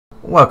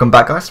Welcome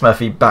back guys,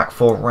 Murphy back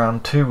for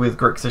round 2 with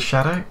Grixis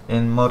Shadow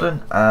in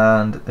Modern,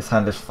 and this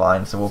hand is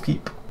fine, so we'll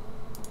keep.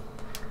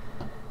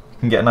 You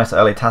can get a nice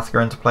early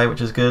Tasigur into play,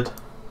 which is good.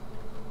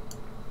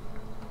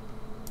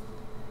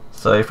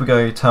 So if we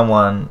go turn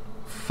 1,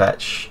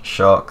 fetch,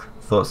 shock,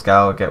 thought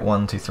scour, get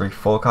 1, 2, 3,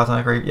 4 cards on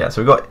our grave. Yeah,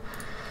 so we've got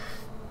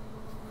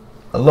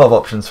a lot of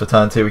options for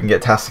turn 2. We can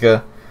get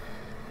Tasigur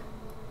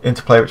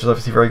into play, which is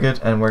obviously very good,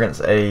 and we're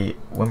against a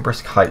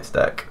Windbrisk Heights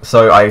deck.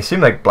 So I assume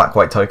they're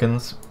black-white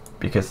tokens,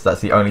 because that's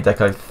the only deck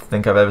I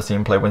think I've ever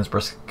seen play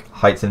Windbrisk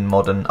Heights in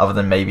Modern, other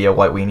than maybe a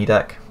White Weenie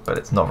deck, but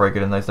it's not very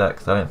good in those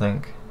decks, I don't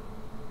think.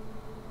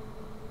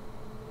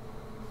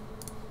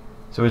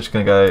 So we're just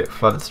going to go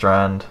Flooded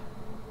Strand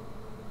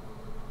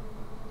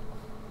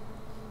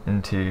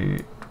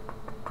into...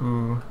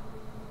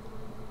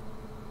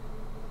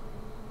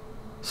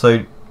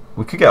 So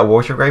we could get a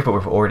Water Grave, but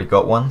we've already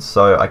got one,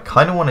 so I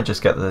kind of want to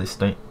just get the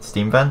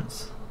Steam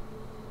Vents.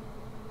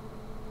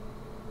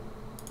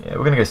 Yeah,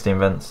 we're going to go Steam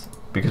Vents,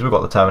 because we've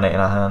got the Terminate in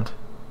our hand.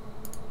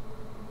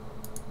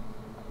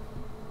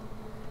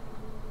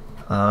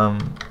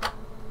 I'm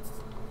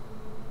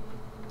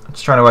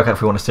just trying to work out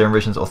if we want to Serum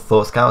Visions or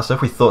Thought Scour. So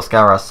if we Thought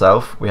Scour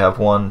ourselves, we have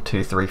 1,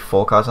 2, 3,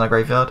 4 cards in our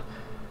graveyard.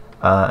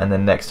 And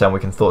then next turn we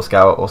can Thought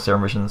Scour or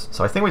Serum Visions.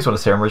 So I think we just want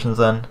to Serum Visions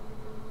then.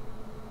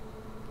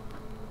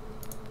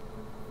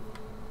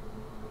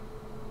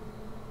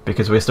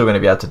 Because we're still going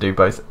to be able to do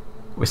both.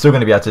 We're still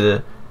going to be able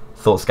to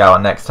Thought Scour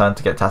next turn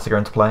to get Tasigur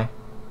into play.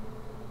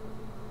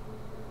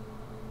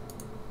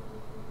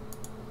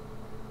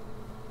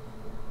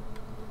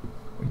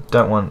 We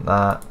don't want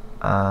that.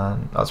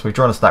 And oh, so we've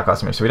drawn a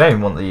Snapcaster Mage, so we don't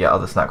even want the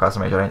other Snapcaster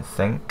Mage, I don't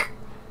think.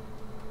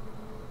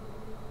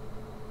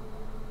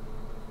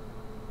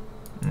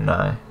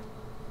 No.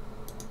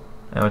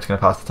 And we're just going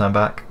to pass the turn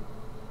back.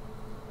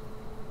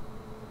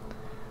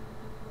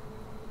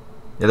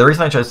 Yeah, the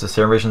reason I chose the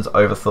Serum Visions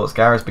over Thought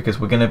Scour is because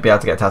we're going to be able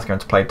to get Tasigur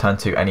into play turn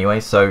 2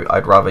 anyway, so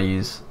I'd rather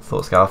use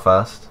Thought Scour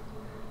first.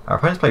 Our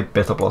opponents play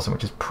Bitter Blossom,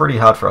 which is pretty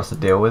hard for us to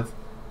deal with.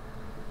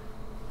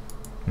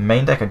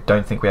 Main deck, I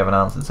don't think we have an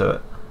answer to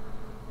it.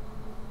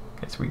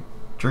 Okay, so we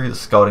drew the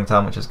Scalding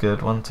Tarn, which is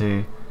good. 1,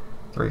 2,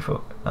 3,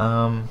 4.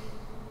 I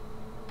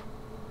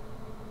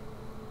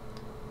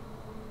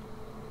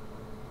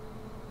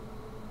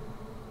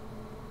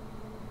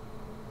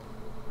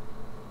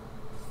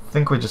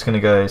think we're just going to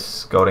go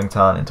Scalding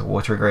Tarn into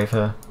Watery Grave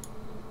here.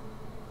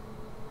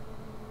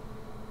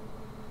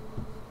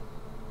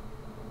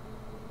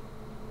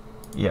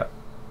 Yeah.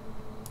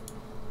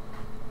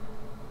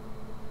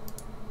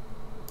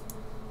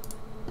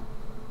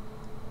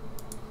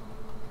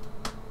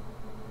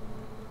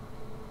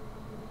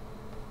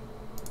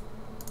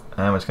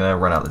 And we're just going to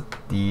run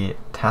out the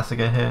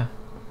Tasigur here.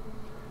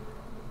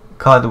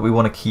 Card that we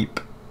want to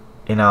keep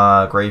in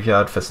our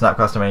graveyard for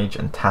Snapcaster Mage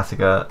and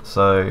Tasigur,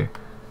 so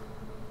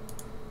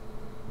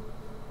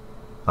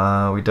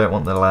we don't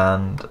want the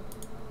land.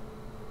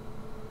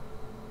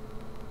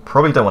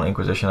 Probably don't want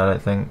Inquisition, I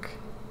don't think.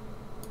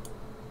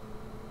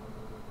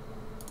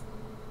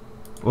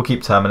 We'll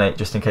keep Terminate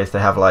just in case they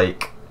have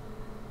like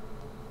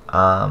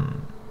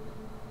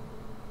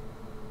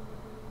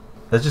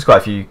there's just quite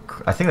a few.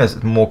 I think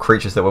there's more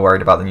creatures that we're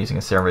worried about than using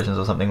a Serum Visions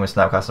or something with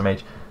Snapcaster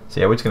Mage. So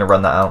yeah, we're just going to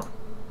run that out.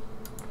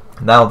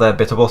 Now their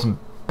Bitter Blossom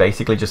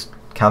basically just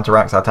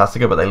counteracts our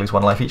Tasigur, but they lose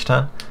 1 life each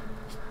turn.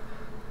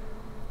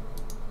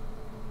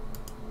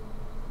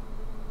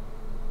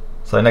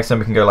 So next time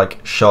we can go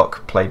like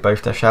Shock, play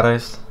both their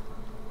Shadows.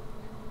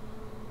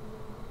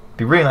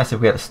 Be really nice if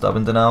we had a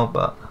Stubborn Denial,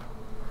 but...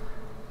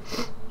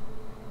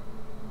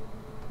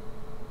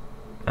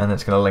 And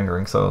it's going to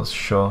Lingering Souls,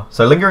 sure.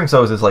 So Lingering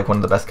Souls is like one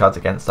of the best cards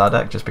against our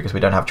deck, just because we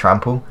don't have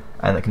Trample,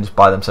 and it can just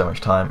buy them so much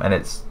time, and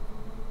it's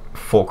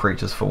 4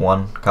 creatures for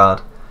 1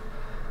 card.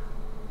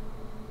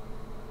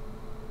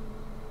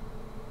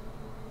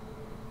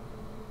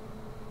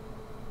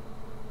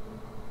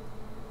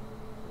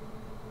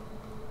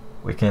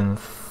 We can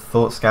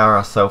Thought Scour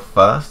ourselves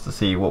first to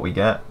see what we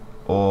get,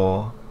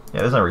 or... yeah,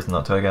 there's no reason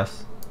not to, I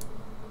guess.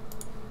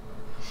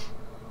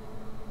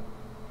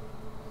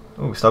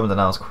 Ooh, Stubborn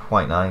Denial is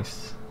quite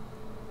nice.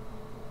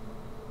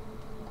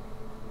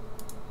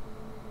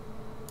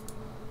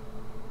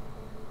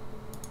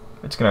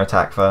 We're just going to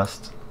attack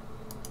first.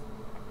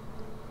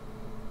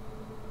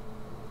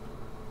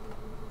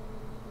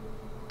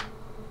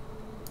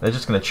 They're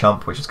just going to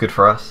chump, which is good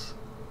for us.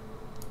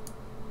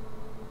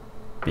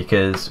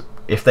 Because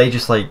if they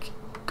just like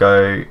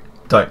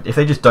if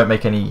they just don't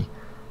make any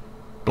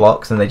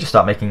blocks and they just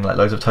start making like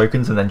loads of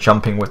tokens and then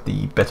jumping with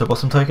the Bitter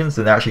Blossom tokens,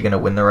 then they're actually going to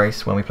win the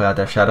race when we play our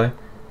Death Shadow.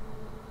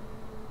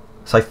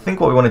 So I think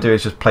what we want to do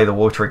is just play the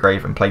Watery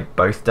Grave and play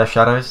both Death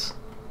Shadows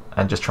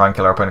and just try and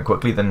kill our opponent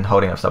quickly, then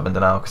holding up Stubborn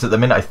Denial, because at the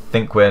minute I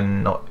think we're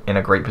not in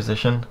a great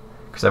position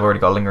because they've already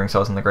got Lingering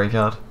Souls in the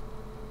graveyard.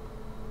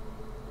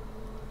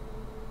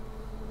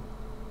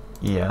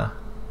 Yeah.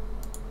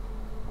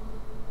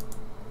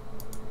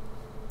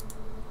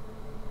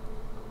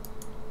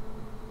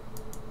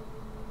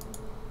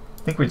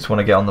 I think we just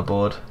want to get on the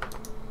board.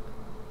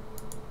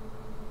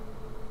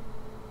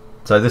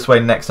 So this way,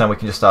 next time we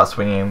can just start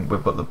swinging.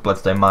 We've got the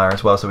Bloodstained Mire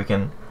as well, so we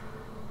can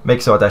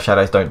make so our Death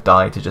Shadows don't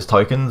die to just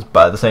tokens.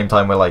 But at the same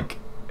time, we'll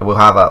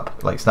have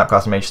up like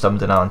Snapcaster Mage, Stubborn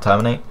Denial, and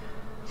Terminate.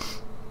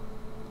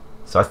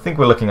 So I think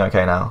we're looking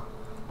okay now.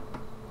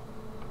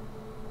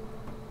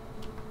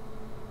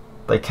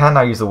 They can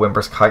now use the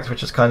Windbrisk Kites,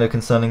 which is kind of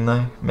concerning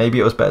though. Maybe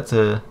it was better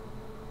to...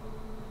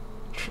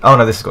 Oh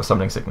no, this has got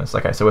Summoning Sickness.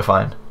 Okay, so we're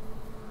fine.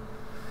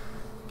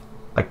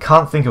 I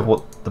can't think of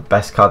what the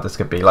best card this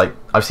could be. Like,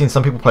 I've seen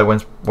some people play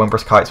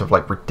Windbrisk Kites with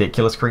like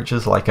ridiculous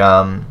creatures, like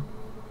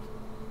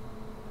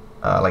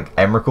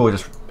Emrakul,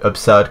 just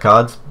absurd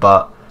cards.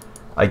 But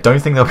I don't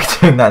think they'll be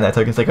doing that in their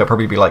token stake. It'll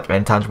probably be like an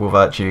Intangible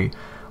Virtue,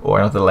 or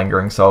another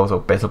Lingering Souls, or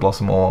Bitter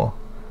Blossom, or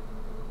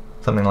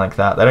something like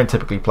that. They don't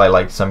typically play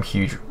like some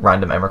huge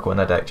random Emrakul in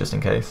their deck, just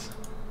in case.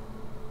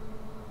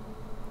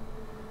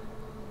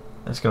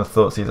 They're just gonna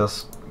Thoughtseize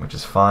us, which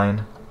is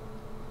fine.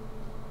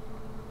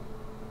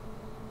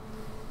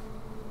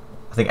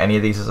 I think any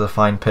of these is a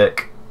fine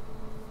pick.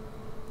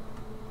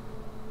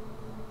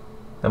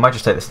 They might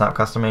just take the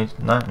Snapcaster Mage.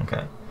 No?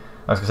 Okay.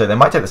 I was going to say, they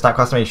might take the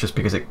Snapcaster Mage just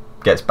because it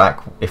gets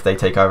back if they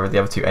take over the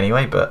other two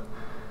anyway, but...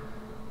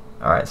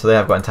 Alright, so they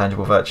have got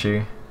Intangible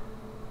Virtue.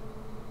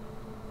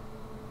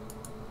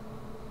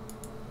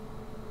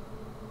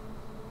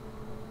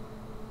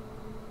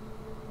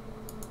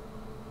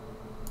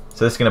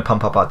 So this is going to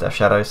pump up our Death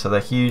Shadows, so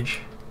they're huge.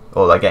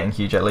 Or they're getting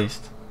huge at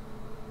least.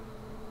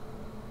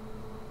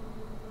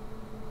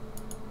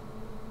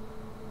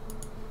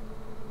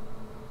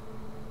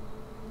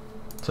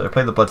 So I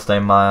play the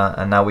Bloodstained Mire,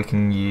 and now we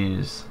can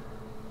use...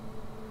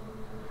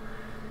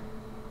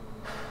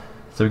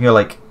 So we can go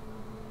like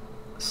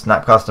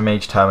Snapcaster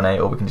Mage, Terminate,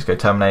 or we can just go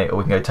Terminate, or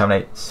we can go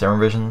Terminate, Serum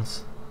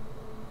Visions,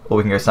 or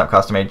we can go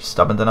Snapcaster Mage,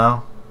 Stubborn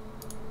Denial.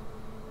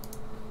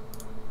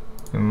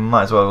 We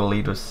might as well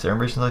lead with Serum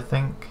Visions, I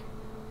think.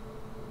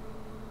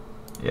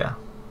 Yeah.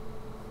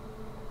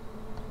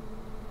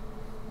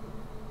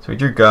 So we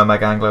drew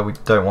Gurmag Angler, we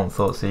don't want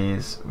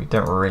Thoughtseize, we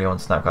don't really want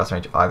Snapcaster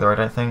Mage either, I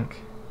don't think.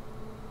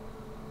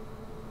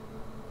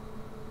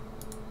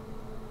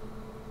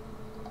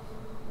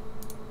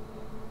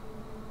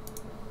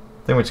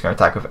 I think we're just going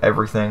to attack with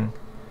everything.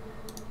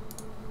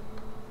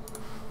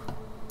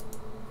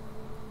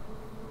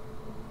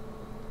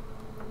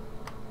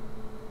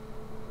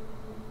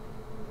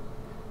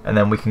 And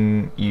then we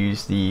can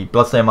use the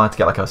Bloodstained Mire to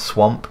get like a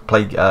swamp,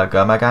 play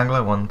Gurmag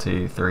Angler. 1,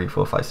 2, 3,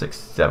 4, 5, 6,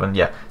 7.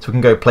 Yeah, so we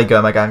can go play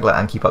Gurmag Angler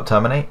and keep up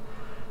Terminate.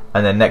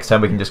 And then next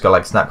turn we can just go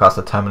like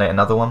Snapcaster, Terminate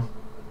another one.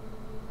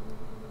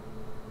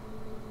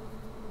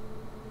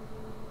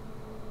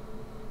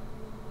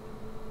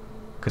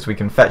 Because we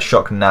can fetch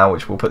Shock now,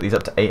 which will put these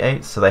up to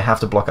 8/8, so they have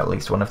to block at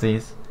least one of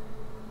these.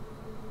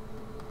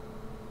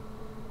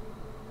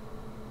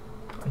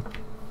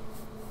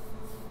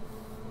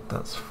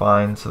 That's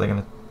fine, so they're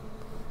going to...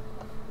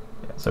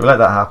 Yeah, so we let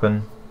that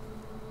happen.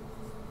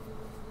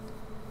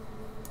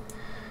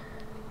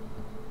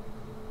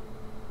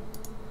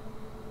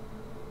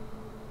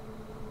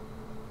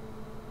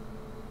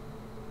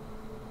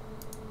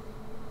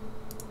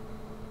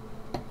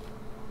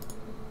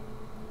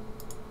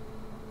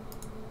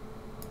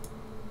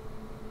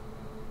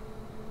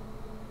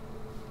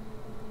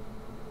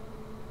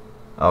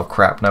 Oh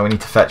crap, no, we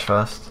need to fetch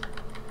first.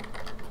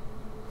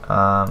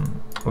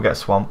 We'll get a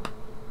swamp.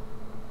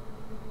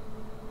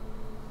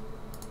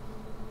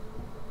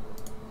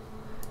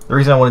 The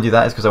reason I want to do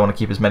that is because I want to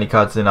keep as many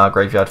cards in our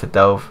graveyard for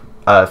Delve,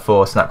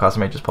 for Snapcaster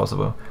Mage as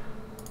possible.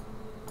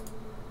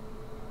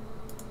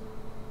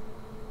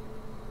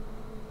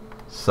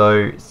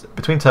 So,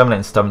 between Terminate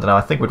and Stubborn Denial,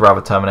 I think we'd rather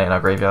Terminate in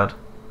our graveyard.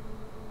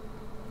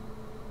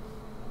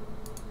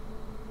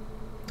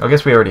 I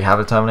guess we already have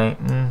a Terminate.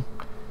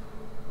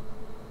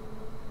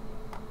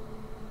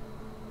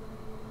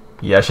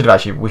 Yeah, we should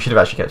have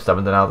actually kept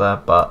Stubborn Denial there,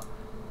 but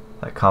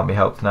that can't be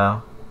helped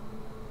now.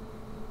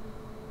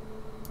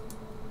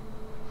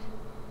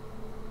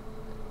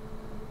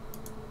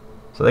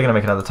 So they're going to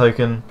make another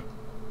token.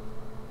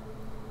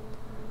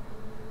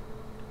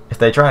 If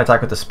they try and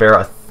attack with the Spirit,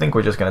 I think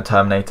we're just going to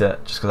Terminate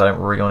it, just because I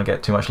don't really want to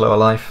get too much lower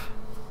life.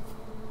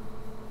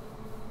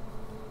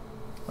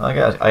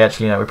 I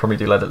actually know we probably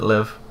do let it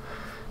live.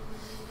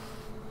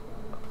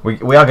 We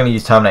are going to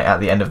use Terminate at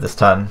the end of this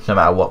turn, no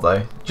matter what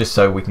though, just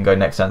so we can go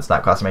next turn,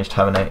 Snapcaster Mage,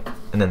 Terminate,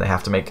 and then they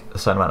have to make a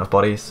certain amount of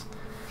bodies.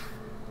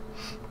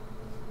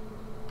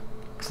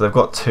 So they've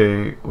got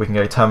 2, we can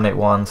go Terminate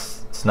one,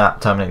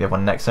 Snap, Terminate the other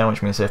one next turn,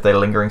 which means if they're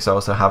Lingering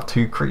Souls they'll have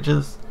 2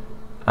 creatures,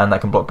 and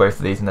that can block both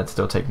of these and they'd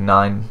still take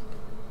 9.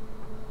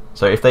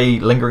 So if they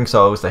Lingering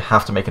Souls, they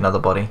have to make another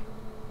body.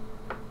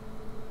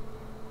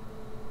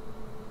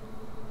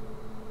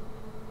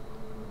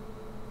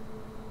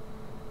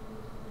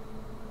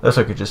 They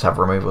also could just have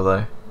removal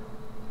though.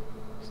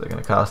 So they're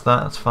going to cast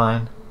that, that's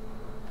fine.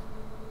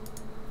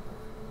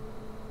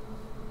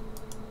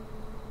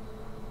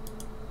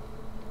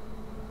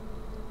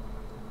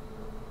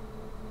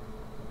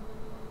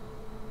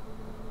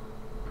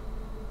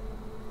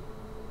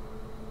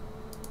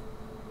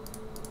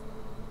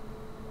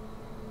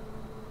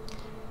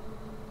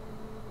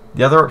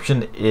 The other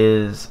option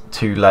is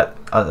to let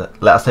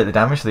us take the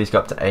damage, so these go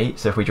up to 8.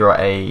 So if we draw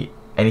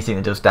anything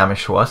that does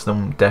damage to us,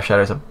 then Death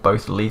Shadows are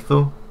both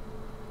lethal.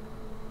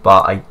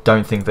 But I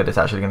don't think that it's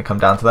actually going to come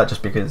down to that,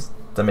 just because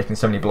they're making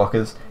so many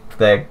blockers. If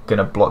they're going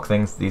to block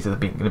things, these are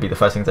going to be the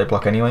first things they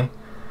block anyway.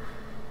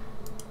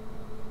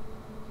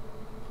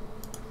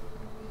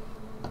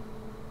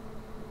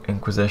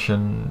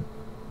 Inquisition,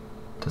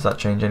 does that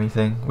change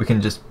anything? We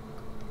can just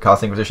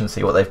cast Inquisition,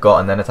 see what they've got,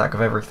 and then attack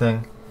with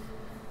everything.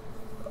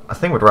 I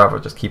think we'd rather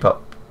just keep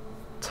up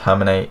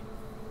Terminate.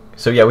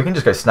 So yeah, we can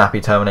just go Snappy,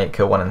 Terminate,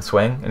 kill one and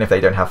swing, and if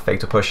they don't have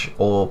Fatal Push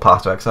or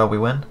Path to Exile, we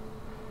win.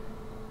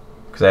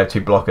 Because they have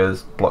 2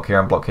 blockers, block here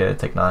and block here,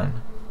 take 9.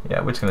 Yeah,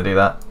 we're just going to do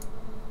that.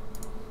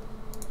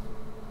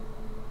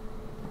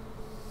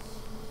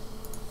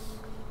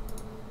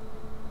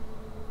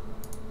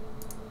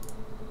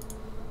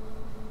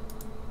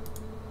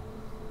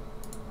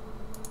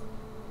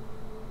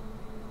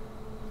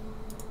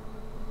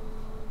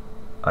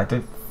 I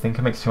don't think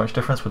it makes too much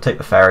difference. We'll take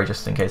the Fairy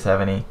just in case they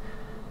have any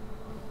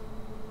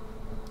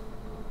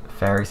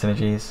Fairy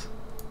synergies.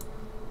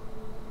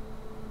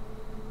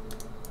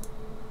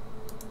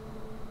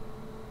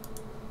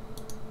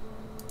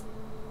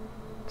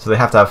 So they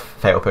have to have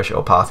Fatal Push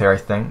or Path here, I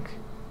think.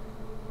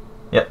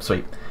 Yep,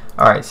 sweet.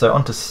 Alright, so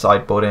on to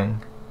sideboarding.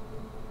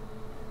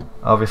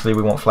 Obviously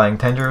we want Flying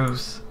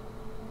Tendrils,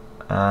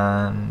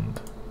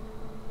 and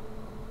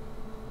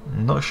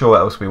not sure what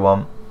else we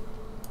want.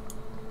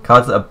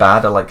 Cards that are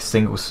bad are like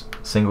single spells,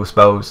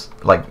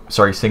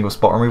 single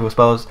spot removal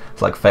spells.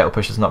 It's like Fatal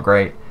Push is not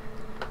great.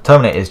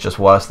 Terminate is just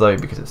worse though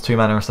because it's 2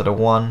 mana instead of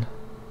 1.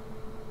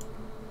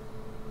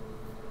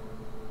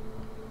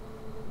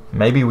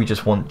 Maybe we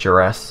just want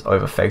Duress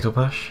over Fatal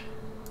Push.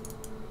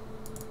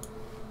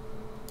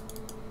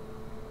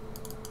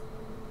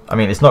 I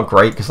mean, it's not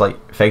great because like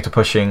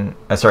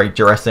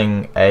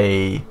Duressing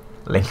a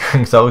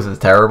Lingering Souls is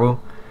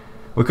terrible.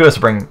 We could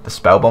also bring the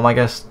Spell Bomb, I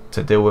guess,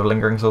 to deal with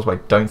Lingering Souls, but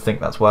I don't think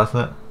that's worth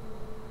it.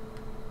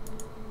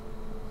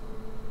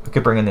 We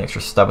could bring in the extra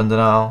Stubborn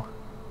Denial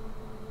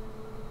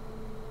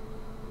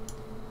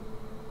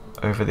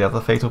over the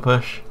other Fatal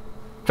Push.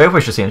 Fatal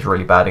Push just seems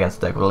really bad against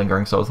a deck with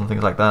Lingering Souls and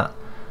things like that.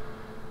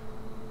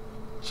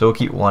 So we'll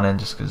keep 1 in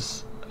just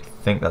because I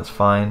think that's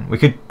fine. We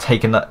could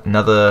take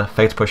another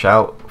Fatal Push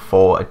out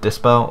for a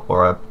Dispel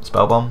or a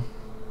Spell Bomb.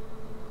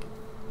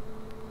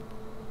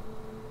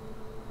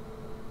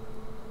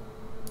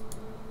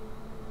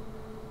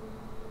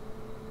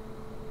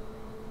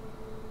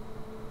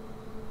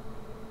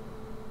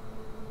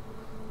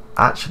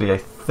 Actually, I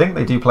think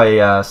they do play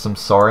some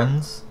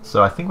Sorens,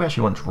 so I think we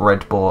actually want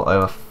Dreadbore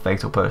over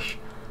Fatal Push.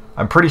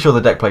 I'm pretty sure the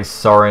deck plays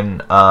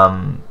Sorin.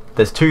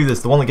 There's 2.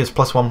 There's the one that gives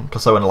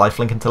 +1/+0 and a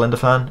lifelink until end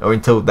of turn, or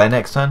until their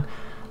next turn.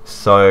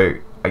 So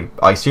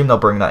I assume they'll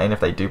bring that in if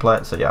they do play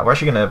it. So yeah, we're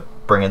actually going to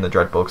bring in the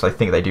Dreadbore because I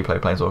think they do play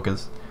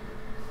Planeswalkers.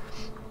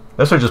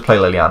 They also just play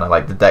Liliana.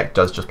 Like the deck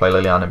does just play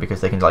Liliana because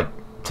they can like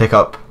tick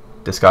up,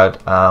 discard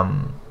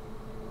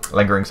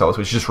Lingering Souls,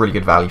 which is just really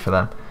good value for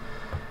them.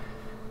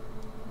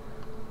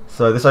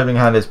 So this opening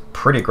hand is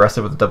pretty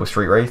aggressive with the double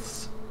Street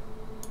Wraiths.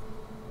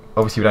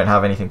 Obviously we don't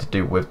have anything to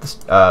do with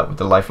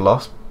the life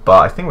loss,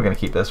 but I think we're going to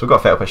keep this. We've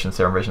got Fatal Push and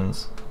Serum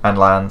Visions and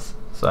lands,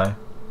 so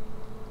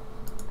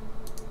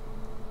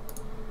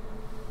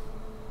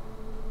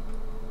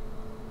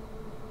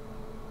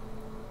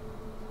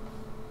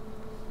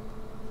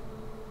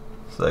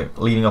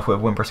leading off with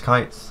Wimpress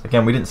Kites.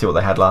 Again, we didn't see what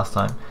they had last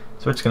time,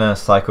 so we're just going to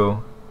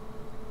cycle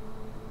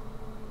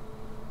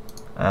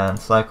and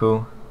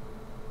cycle.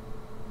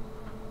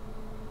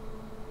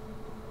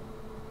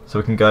 So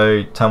we can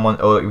go turn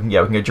 1, or we can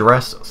go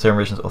Duress, Serum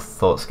Visions, or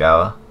Thought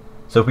Scour.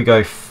 So if we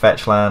go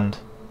Fetch Land,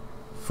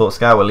 Thought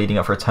Scour, we're leading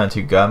up for a turn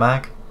 2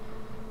 Gurmag.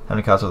 How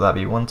many cards will that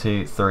be? 1,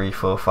 2, 3,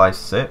 4, 5,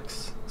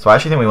 6. So I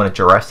actually think we want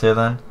to Duress here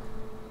then,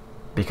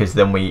 because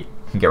then we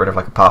can get rid of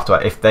like a Path to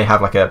it. If they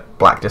have like a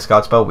black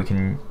discard spell, we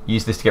can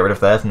use this to get rid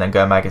of theirs, and then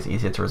Gurmag is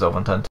easier to resolve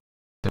on turn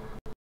 2.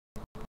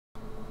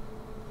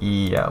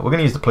 Yeah, we're going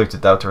to use the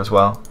Polluted Delta as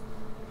well.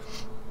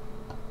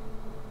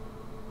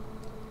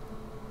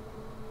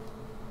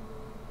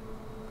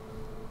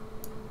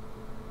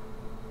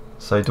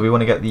 So do we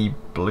want to get the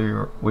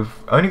blue? We've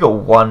only got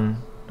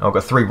we've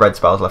got 3 red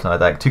spells left in our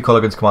deck, 2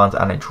 Colligan's Commands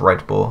and a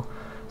Dreadbore.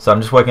 So I'm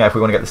just working out if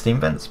we want to get the Steam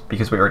Vents,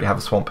 because we already have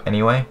a Swamp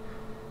anyway.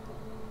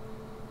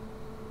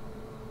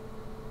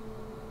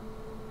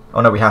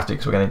 Oh no, we have to,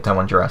 because we're going to turn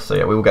 1 Duress, so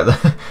yeah, we will get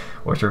the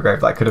Watery Grave.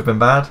 That could have been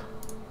bad.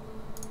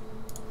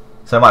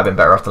 So it might have been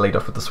better off to lead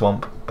off with the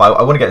Swamp, but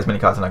I want to get as many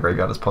cards in our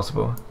graveyard as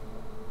possible.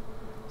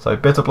 So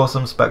Bitter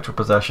Blossom, Spectral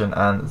Possession,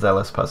 and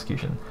Zealous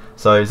Persecution.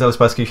 So Zealous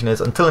Persecution is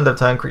until end of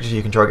turn, creatures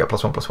you control get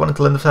 +1/+1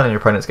 until end of turn, and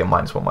your opponents get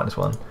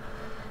 -1/-1.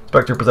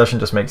 Spectral Possession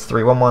just makes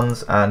 3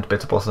 1/1s, and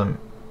Bitter Blossom,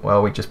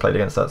 well, we just played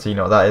against that, so you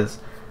know what that is.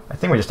 I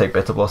think we just take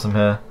Bitter Blossom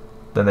here.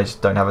 Then they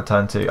just don't have a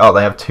turn 2. Oh,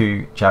 they have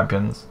 2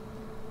 champions.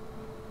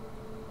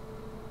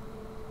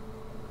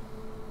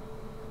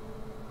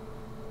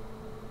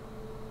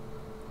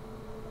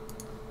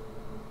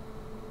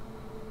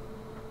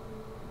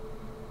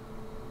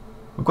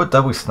 We've got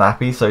double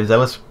Snappy, so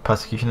Zealous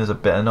Persecution is a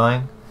bit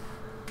annoying.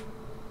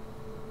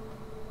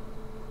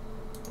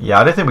 Yeah,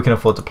 I don't think we can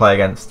afford to play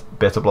against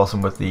Bitter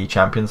Blossom with the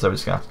champion, so we're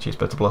just going to have to choose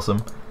Bitter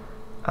Blossom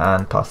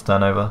and pass the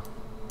turn over.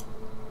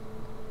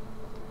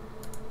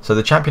 So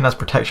the champion has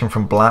protection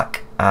from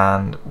black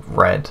and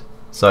red.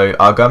 So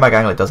our Gomag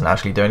Angler doesn't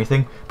actually do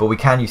anything, but we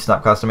can use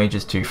Snapcaster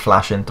Mages to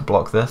flash in to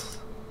block this.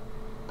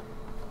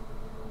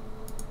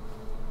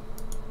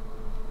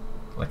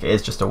 Like, it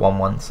is just a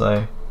 1-1,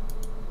 so...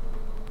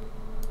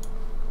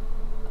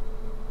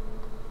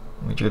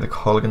 we drew the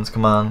Colligan's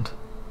command.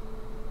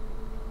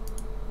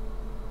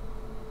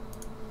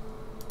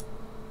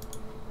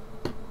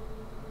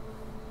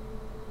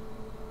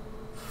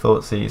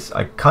 Thoughtseize.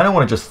 I kind of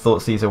want to just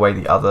Thoughtseize away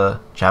the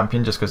other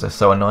champion just because they're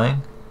so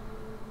annoying.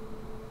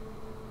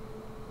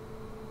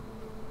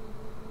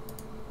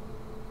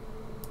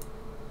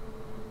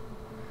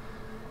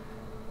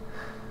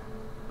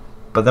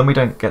 But then we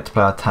don't get to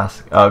play our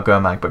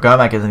Gomag, but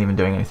Gomag isn't even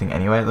doing anything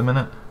anyway at the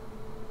minute.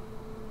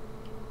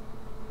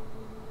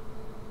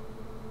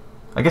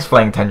 I guess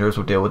Flaying Tendrils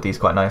will deal with these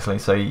quite nicely,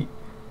 so... yeah,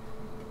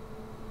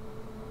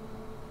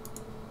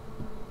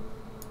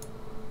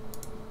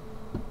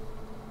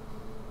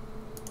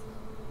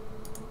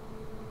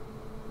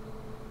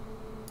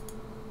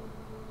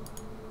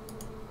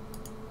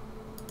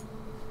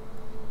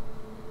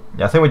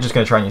 I think we're just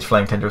going to try and use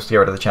Flame Tendrils to get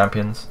rid of the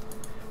champions.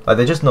 Like,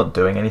 they're just not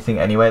doing anything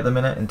anyway at the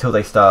minute until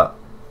they start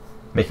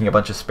making a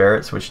bunch of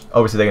spirits, which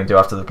obviously they're going to do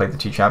after they play the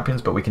 2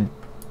 champions, but we can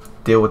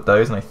deal with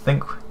those, and I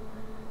think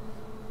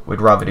we'd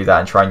rather do that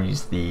and try and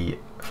use the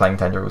Flame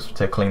Tendrils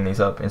to clean these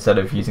up instead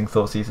of using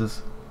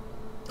Thoughtseizes.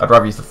 I'd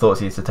rather use the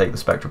Thoughtseize to take the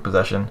Spectral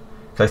Possession,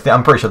 because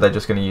I'm pretty sure they're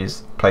just going to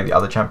play the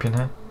other champion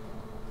here.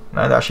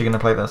 No, they're actually going to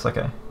play this,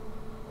 okay.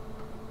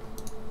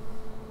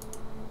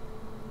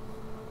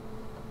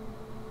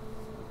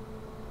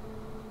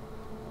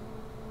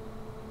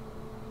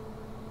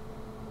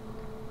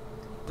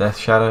 Death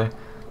Shadow.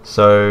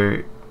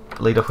 So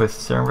lead off with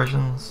Serum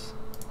Visions.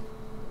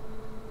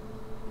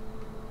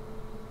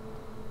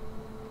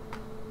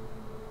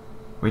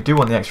 We do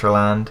want the extra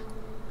land.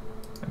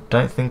 I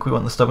don't think we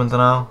want the Stubborn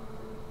Denial.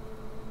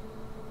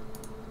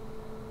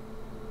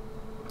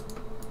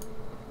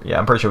 Yeah,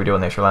 I'm pretty sure we do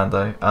want the extra land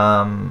though.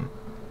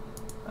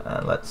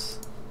 Let's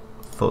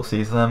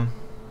Thoughtseize them.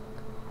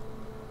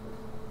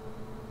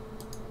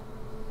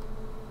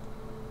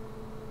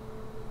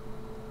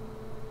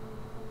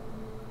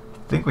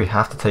 I think we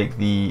have to take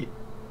the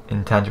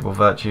Intangible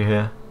Virtue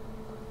here,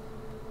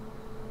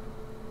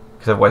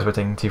 because otherwise we're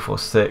taking 2, 4,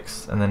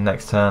 6, and then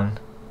next turn,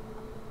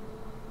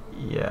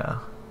 yeah.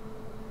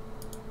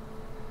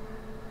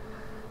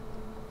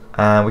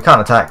 And we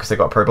can't attack because they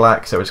got pro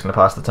black, so we're just going to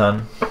pass the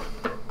turn.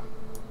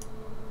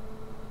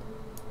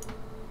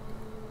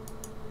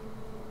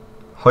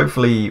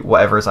 Hopefully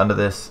whatever is under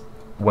this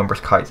Wimbrous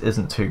Kites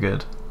isn't too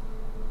good.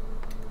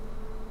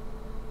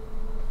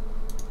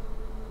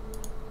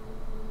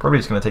 Probably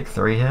just going to take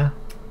 3 here.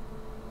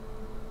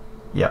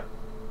 Yep.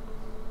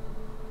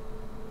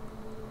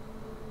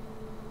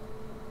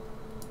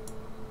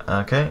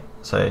 Okay,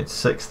 so it's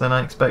 6 then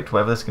I expect,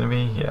 whatever this is going to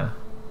be, yeah.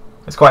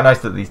 It's quite nice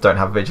that these don't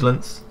have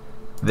Vigilance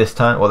this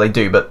turn. Well, they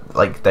do, but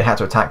like they had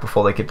to attack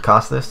before they could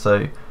cast this,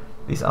 so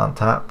these aren't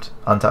tapped.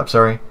 Untapped,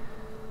 sorry.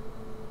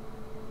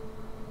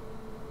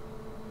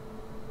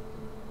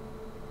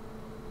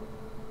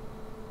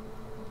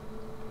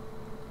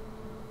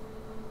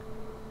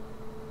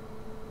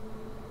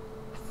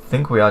 I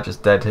think we are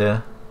just dead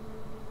here,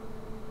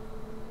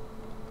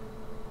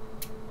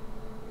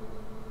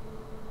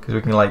 because we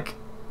can like,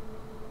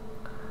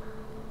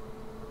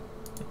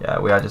 yeah,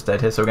 we are just dead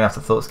here, so we're gonna have to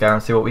Thought Scour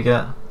and see what we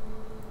get.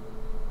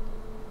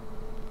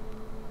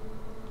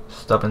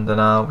 Stubborn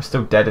Denial. We're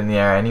still dead in the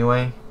air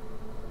anyway.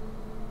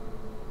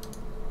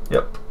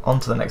 Yep, on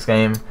to the next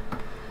game.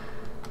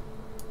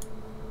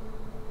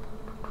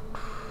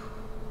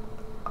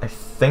 I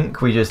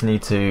think we just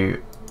need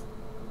to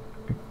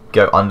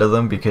go under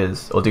them,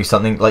 because, or do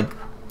something like,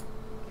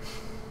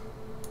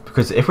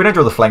 because if we don't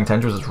draw the Flaying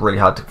Tendrils, it's really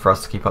hard for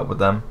us to keep up with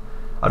them.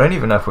 I don't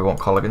even know if we want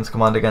Colligan's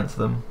command against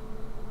them,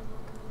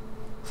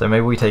 so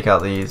maybe we take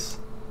out these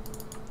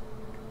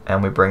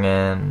and we bring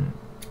in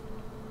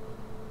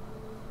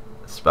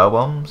Spell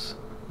Bombs.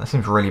 That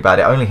seems really bad.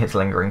 It only hits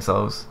Lingering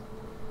Souls.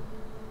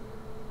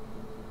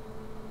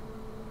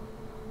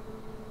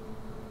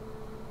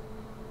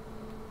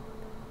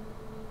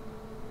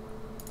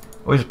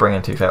 We'll just bring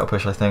in 2 Fatal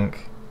Push, I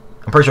think.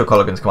 I'm pretty sure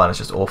Colligan's command is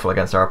just awful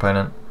against our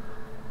opponent,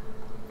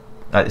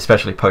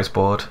 especially post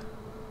board.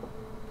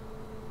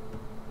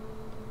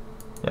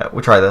 Yeah,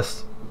 we'll try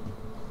this.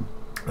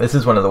 This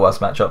is one of the worst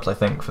matchups, I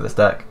think, for this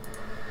deck.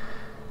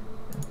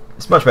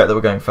 It's much better that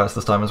we're going first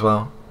this time as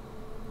well.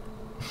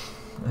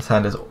 This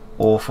hand is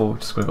awful,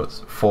 just we've got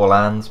 4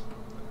 lands.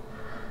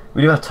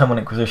 We do have turn 1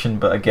 Inquisition,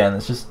 but again,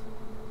 it's just,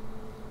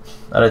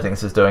 I don't think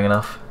this is doing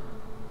enough.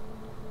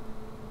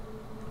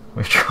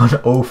 We've drawn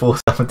all 4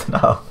 Stubborn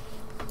Denial.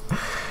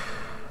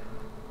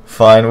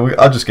 Fine,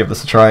 I'll just give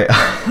this a try.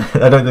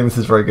 I don't think this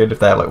is very good. If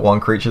they have like 1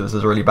 creature, this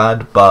is really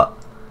bad, but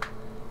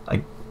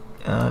I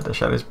The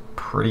Shadow's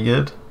pretty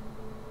good.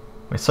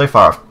 We're so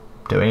far off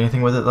doing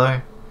anything with it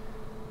though.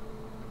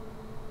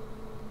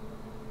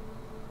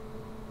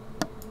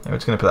 Yeah, we're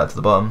just going to put that to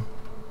the bottom.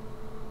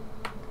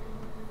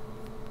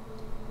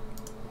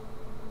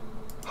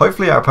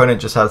 Hopefully our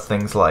opponent just has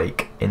things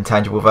like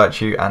Intangible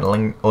Virtue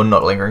and or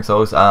not Lingering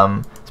Souls,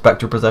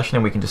 Spectral Possession,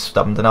 and we can just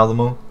stubborn denial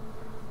them all.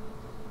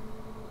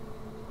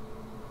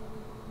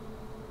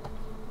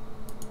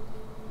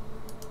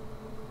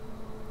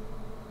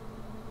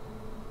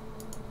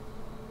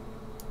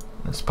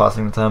 Just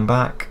passing the turn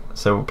back,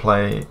 so we'll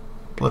play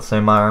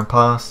Bloodstone Mire and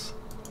pass.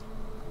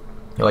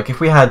 Yeah, like if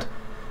we had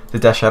the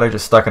Death Shadow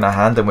just stuck in our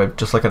hand, then we're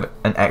just like an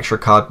extra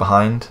card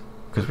behind,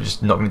 because we're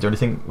just not going to do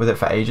anything with it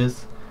for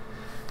ages.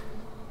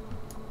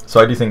 So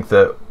I do think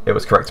that it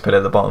was correct to put it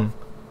at the bottom.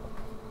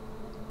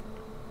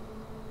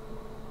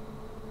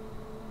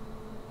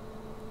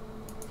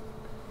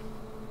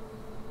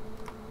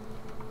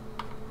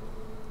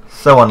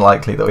 So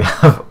unlikely that we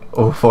have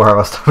all four of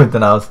our stubborn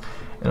denials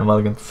in a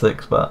mulligan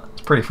 6, but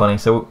it's pretty funny.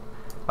 So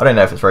I don't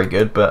know if it's very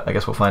good, but I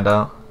guess we'll find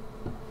out.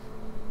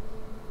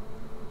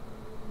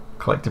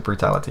 Collective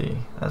Brutality.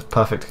 That's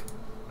perfect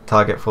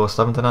target for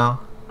stubborn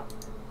denial.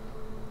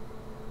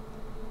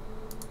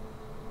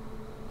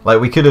 Like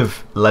we could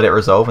have let it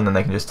resolve and then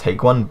they can just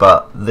take one,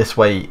 but this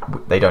way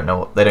they don't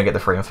know, they don't get the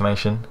free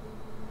information.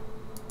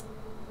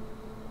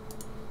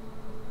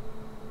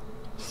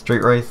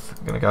 Street Wraith,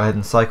 I'm gonna go ahead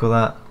and cycle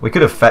that. We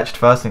could have fetched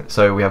first,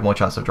 so we have more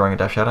chance of drawing a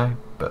Death Shadow,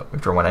 but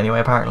we've drawn one anyway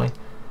apparently.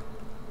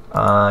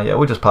 Yeah,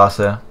 we'll just pass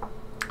here.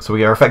 So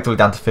we are effectively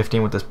down to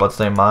 15 with this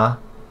Bloodstone Mire.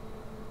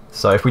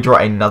 So if we draw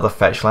another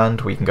fetch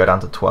land, we can go down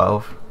to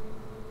 12.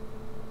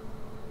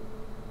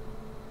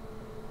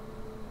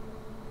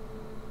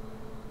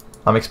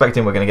 I'm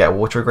expecting we're going to get a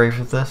Water Grave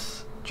with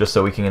this, just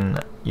so we can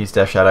use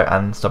Death Shadow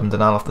and Stubborn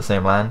Denial off the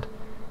same land.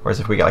 Whereas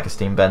if we get like a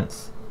Steam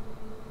Vents,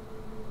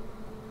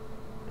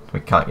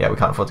 we can't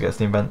afford to get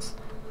Steam Vents.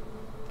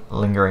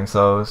 Lingering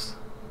Souls,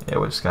 yeah,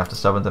 we're just going to have to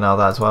Stubborn Denial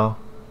that as well.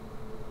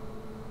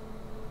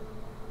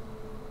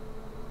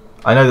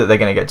 I know that they're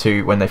going to get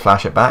 2 when they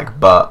flash it back,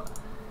 but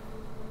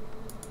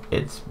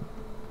it's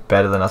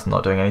better than us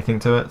not doing anything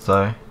to it,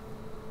 so.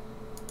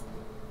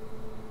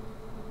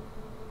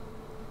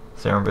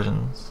 Serum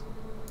Visions.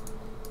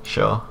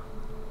 Sure.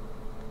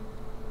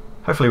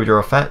 Hopefully we draw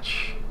a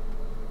fetch.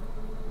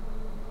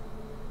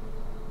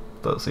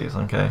 Don't see it's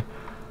okay.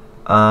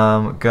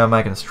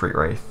 Gurmag and Street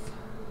Wraith.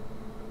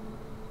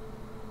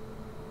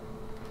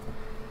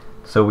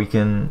 So we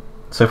can.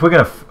 So if we're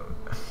gonna.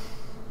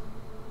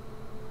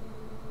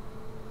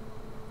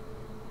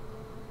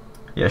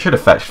 Yeah, I should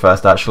have fetched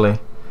first actually.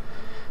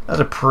 That's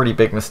a pretty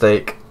big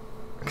mistake.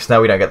 Because now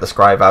we don't get the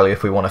scry value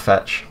if we want to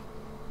fetch.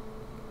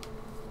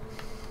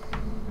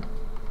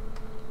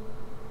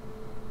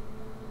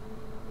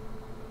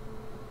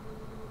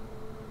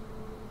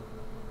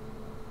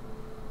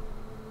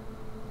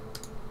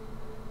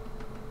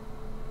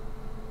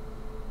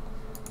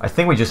 I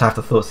think we just have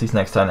to Thoughtseize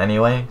next turn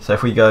anyway. So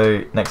if we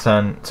go next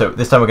turn, so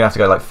this time we're gonna have to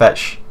go like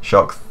fetch,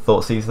 shock,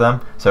 Thoughtseize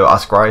them. So our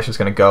scry is just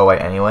gonna go away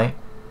anyway.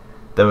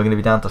 Then we're gonna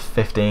be down to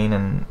 15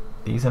 and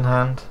these in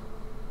hand.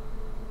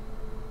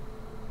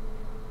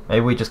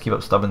 Maybe we just keep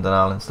up Stubborn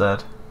Denial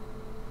instead.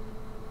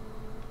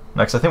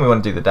 No, because I think we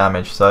want to do the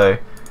damage, so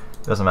it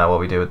doesn't matter what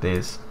we do with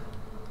these.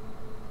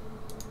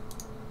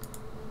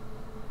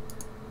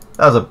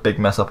 That was a big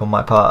mess up on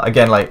my part.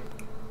 Again, like,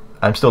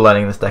 I'm still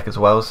learning this deck as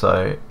well,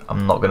 so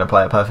I'm not going to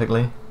play it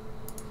perfectly.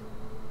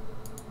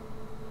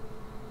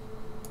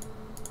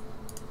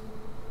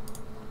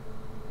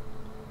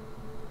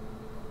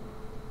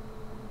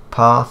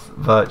 Path,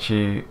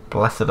 Virtue,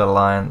 Blessed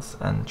Alliance,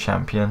 and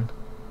Champion.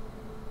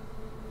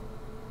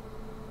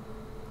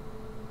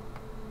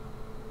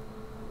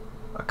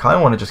 I kind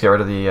of want to just get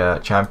rid of the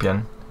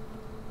Champion.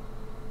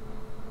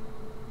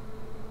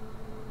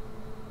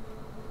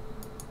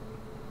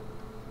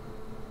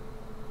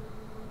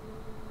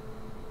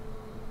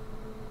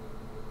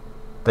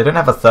 They don't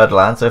have a third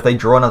land, so if they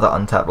draw another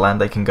untapped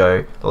land, they can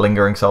go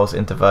Lingering Souls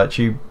into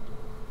Virtue.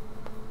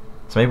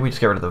 So maybe we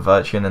just get rid of the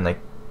Virtue and then they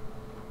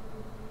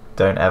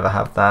don't ever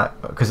have that.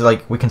 Because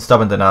like we can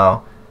Stubborn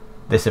Denial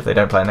this if they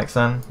don't play next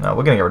turn. No,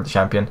 we're going to get rid of the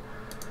Champion.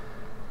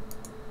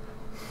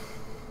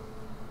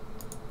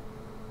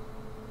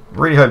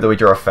 Really hope that we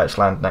draw a fetch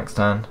land next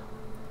turn.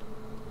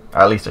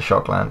 At least a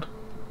shock land.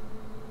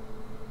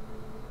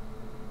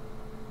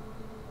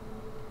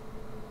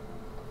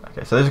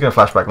 Okay, so they're just going to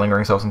flashback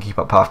Lingering Souls and keep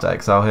up Path to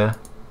Exile here.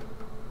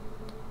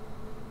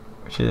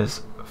 Which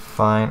is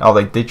fine. Oh,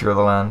 they did draw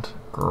the land.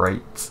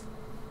 Great.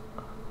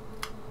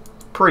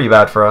 Pretty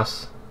bad for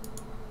us.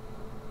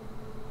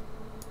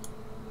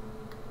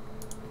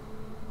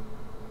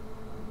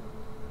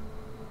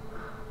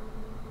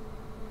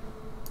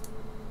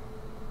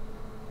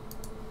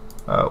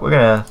 We're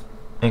going to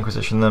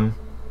Inquisition them.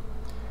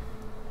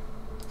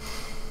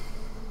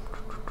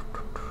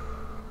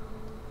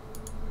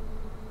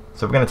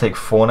 So we're going to take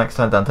 4 next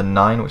turn down to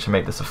 9, which will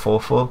make this a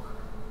 4/4.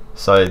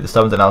 So the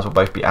Stubborn Denials will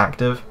both be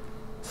active.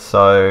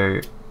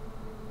 So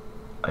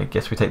I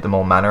guess we take the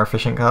more mana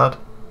efficient card.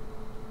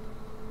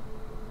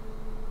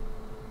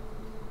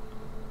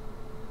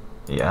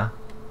 Yeah.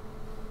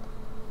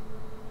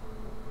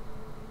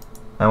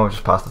 And we'll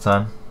just pass the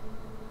turn.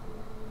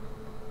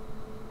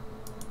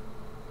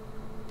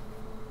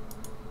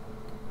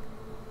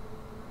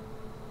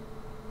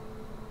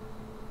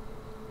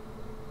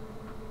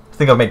 I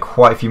think I've made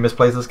quite a few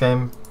misplays this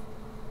game,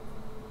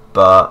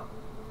 but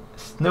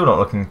still not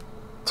looking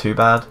too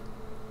bad.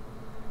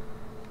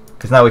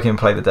 Because now we can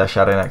play the Death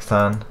Shadow next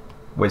turn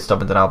with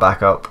Stubborn Denial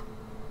backup.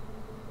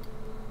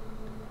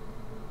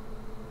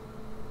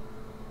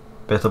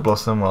 Bitter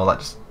Blossom, well that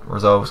just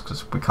resolves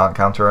because we can't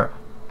counter it.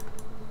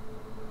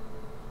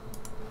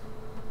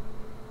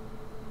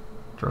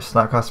 Draw a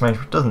Snapcaster Mage,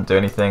 which doesn't do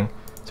anything.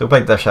 So we'll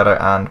play Death Shadow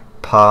and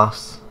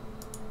pass.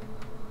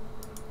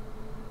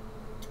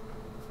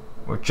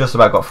 We've just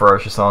about got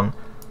Ferocious on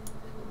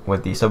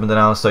with the Stubborn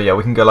Denial, so yeah,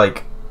 we can go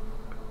like,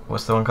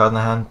 what's the one card in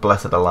the hand?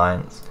 Blessed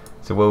Alliance.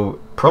 So we'll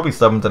probably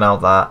Stubborn Denial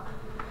that,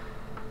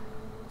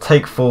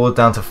 take 4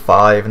 down to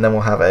 5, and then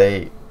we'll have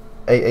a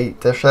 8/8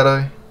 Death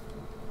Shadow.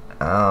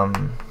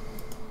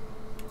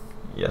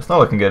 Yeah, it's not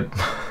looking good.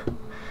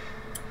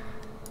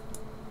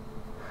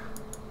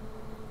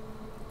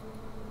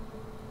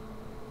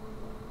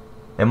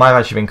 It might have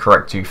actually been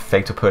correct to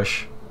Fatal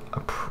Push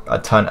a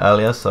turn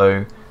earlier,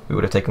 so we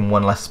would have taken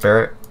 1 less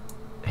Spirit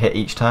hit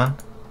each turn.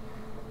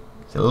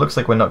 So it looks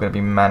like we're not going to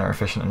be mana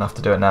efficient enough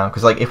to do it now,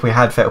 because like if we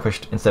had Fatal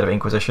Pushed instead of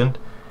Inquisition,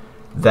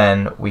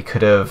 then we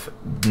could have,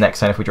 next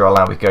turn if we draw a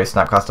land, we could go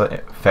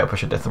Snapcaster, Fatal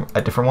Push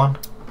a different one.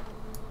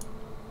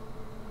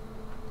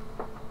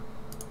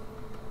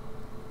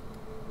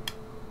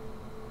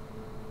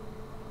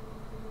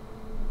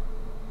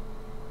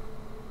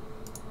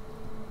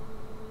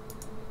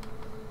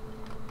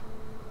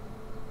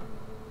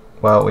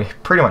 Well, we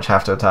pretty much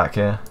have to attack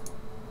here.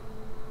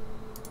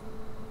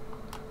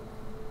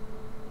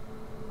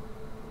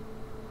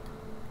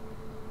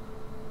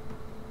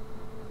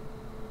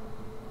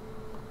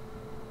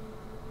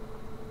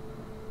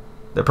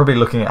 They're probably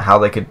looking at how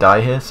they could die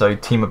here, so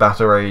Team of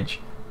Battle Rage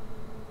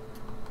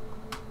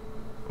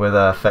with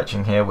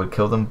fetching here would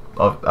kill them.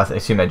 I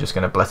assume they're just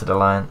going to Blessed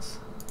Alliance.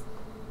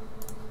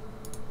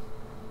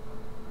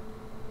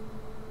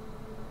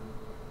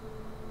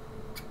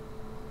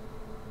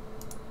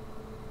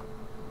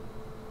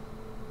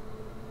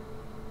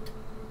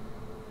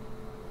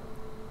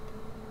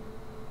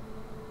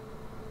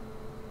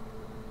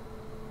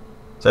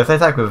 So if they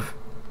attack with,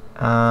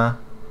 yeah,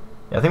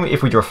 I think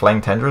if we draw Flame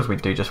Tendrils, we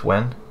do just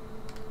win.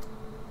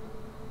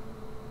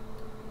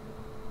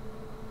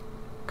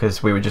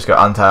 Because we would just go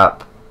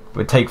untap.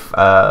 We'd take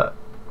 4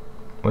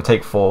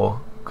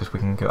 because we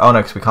can go. Oh no,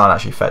 because we can't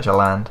actually fetch a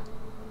land.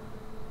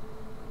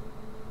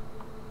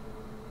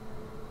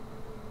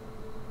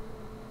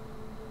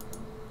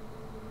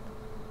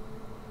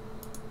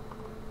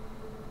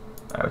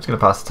 Alright, we're just gonna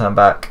pass the turn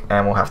back,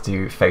 and we'll have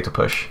to Fatal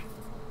Push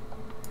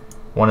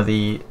one of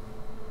the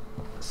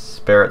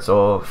Spirits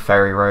or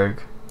Fairy Rogue.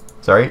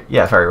 Sorry,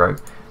 yeah, Fairy Rogue.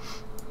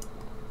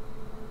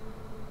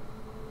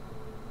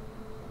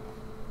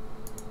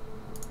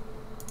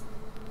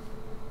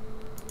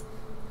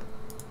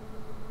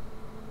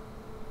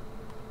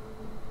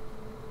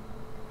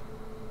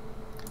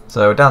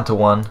 So we're down to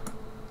 1.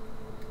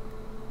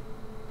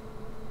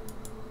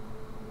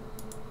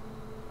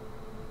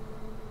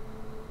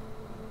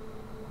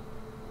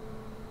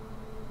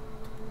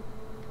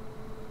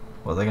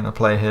 What are they going to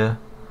play here?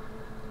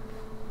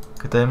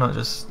 Could they not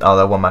just... Oh,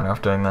 they're 1 mana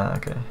off doing that,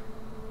 okay.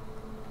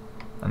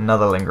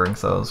 Another Lingering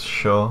Souls,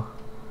 sure.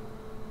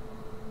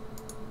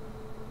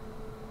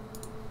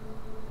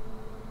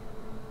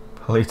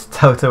 Polluted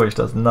Delta, which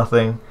does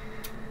nothing.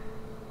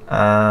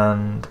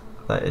 And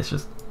that is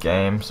just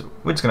game. So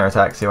we're just going to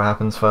attack, see what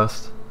happens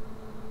first.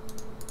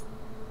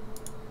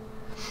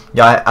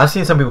 Yeah, I've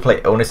seen some people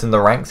play Illness in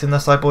the Ranks in their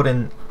sideboard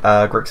in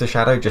Grixis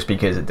Shadow, just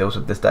because it deals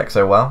with this deck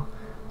so well.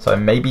 So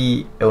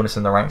maybe Illness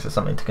in the Ranks is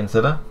something to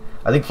consider.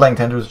 I think Flaying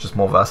Tendrils is just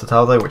more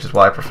versatile though, which is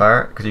why I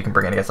prefer it, because you can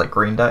bring it against like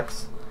green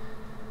decks.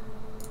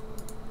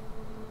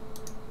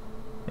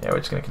 Yeah, we're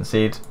just going to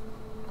concede.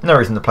 No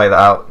reason to play that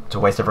out, to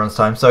waste everyone's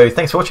time. So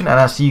thanks for watching, and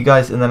I'll see you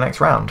guys in the next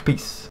round.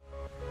 Peace.